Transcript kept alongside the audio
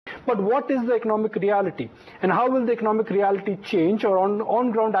But what is the economic reality? And how will the economic reality change, or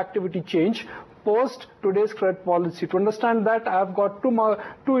on-ground activity change, post today's credit policy? To understand that, I have got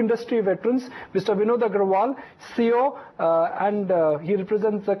two industry veterans, Mr. Vinod Aggarwal, CEO, and he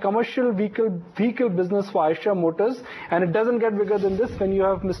represents the commercial vehicle business for Eicher Motors. And it doesn't get bigger than this when you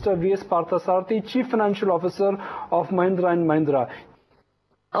have Mr. V.S. Parthasarathi, Chief Financial Officer of Mahindra & Mahindra.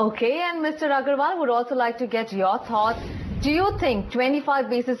 Okay, and Mr. Aggarwal, would also like to get your thoughts. Do you think 25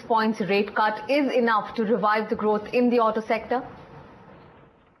 basis points rate cut is enough to revive the growth in the auto sector?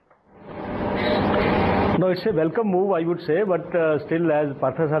 No, it's a welcome move, I would say, but still, as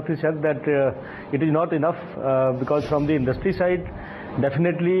Parthasarathi said, that it is not enough because from the industry side,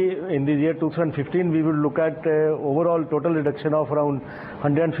 definitely in the year 2015, we will look at overall total reduction of around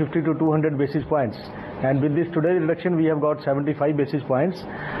 150 to 200 basis points. And with this today's reduction, we have got 75 basis points.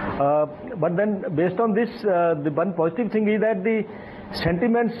 But then based on this, the one positive thing is that the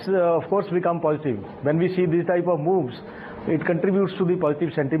sentiments, of course, become positive. When we see this type of moves, it contributes to the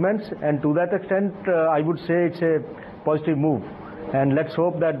positive sentiments, and to that extent, I would say it's a positive move. And let's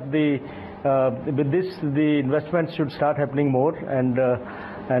hope that with this, the investments should start happening more,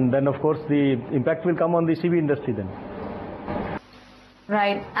 and then, of course, the impact will come on the CV industry then.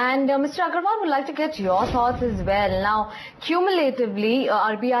 Right. And Mr. Aggarwal, would like to get your thoughts as well. Now, cumulatively,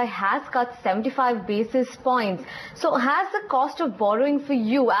 RBI has cut 75 basis points. So has the cost of borrowing for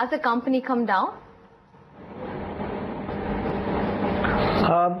you as a company come down?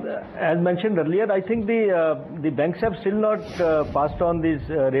 As mentioned earlier, I think the banks have still not passed on these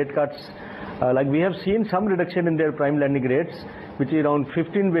rate cuts. Like we have seen some reduction in their prime lending rates, which is around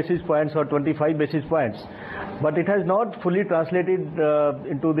 15 basis points or 25 basis points. But it has not fully translated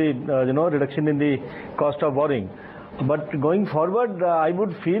into the reduction in the cost of borrowing. But going forward, I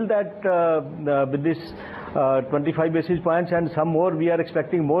would feel that with this 25 basis points and some more, we are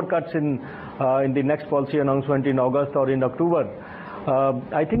expecting more cuts in the next policy announcement in August or in October.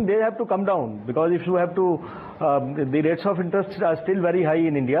 I think they have to come down, because if you have to, the rates of interest are still very high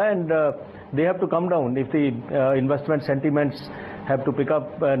in India, and they have to come down if the investment sentiments have to pick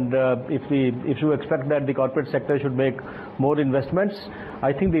up, and if you expect that the corporate sector should make more investments,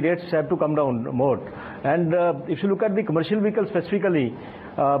 I think the rates have to come down more. And if you look at the commercial vehicles specifically,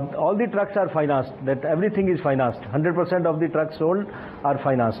 all the trucks are financed, that everything is financed. 100% of the trucks sold are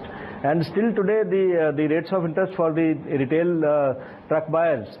financed. And still today, the rates of interest for the retail truck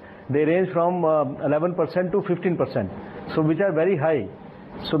buyers, they range from 11% to 15%, so which are very high.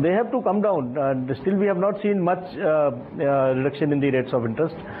 So they have to come down. Still, we have not seen much reduction in the rates of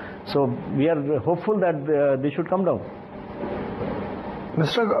interest. So we are hopeful that they should come down.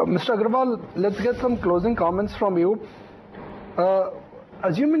 Mr. Aggarwal, let's get some closing comments from you.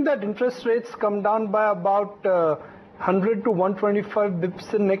 Assuming that interest rates come down by about 100 to 125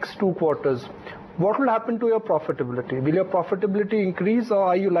 bips in next 2 quarters, what will happen to your profitability? Will your profitability increase, or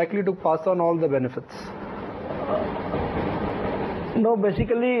are you likely to pass on all the benefits? No,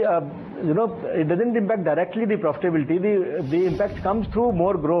 basically, it doesn't impact directly the profitability. The impact comes through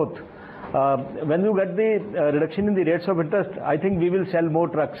more growth. When you get the reduction in the rates of interest, I think we will sell more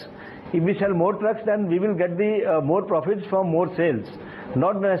trucks. If we sell more trucks, then we will get the more profits from more sales,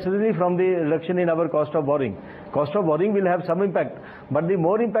 not necessarily from the reduction in our cost of borrowing. Cost of borrowing will have some impact, but the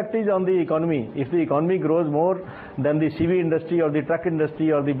more impact is on the economy. If the economy grows more, then the CV industry or the truck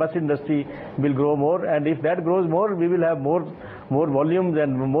industry or the bus industry will grow more, and if that grows more, we will have more volumes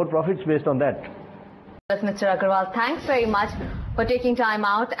and more profits based on that. Yes, Mr. Aggarwal, thanks very much for taking time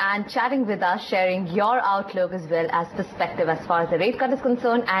out and chatting with us, sharing your outlook as well as perspective as far as the rate cut is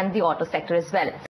concerned and the auto sector as well.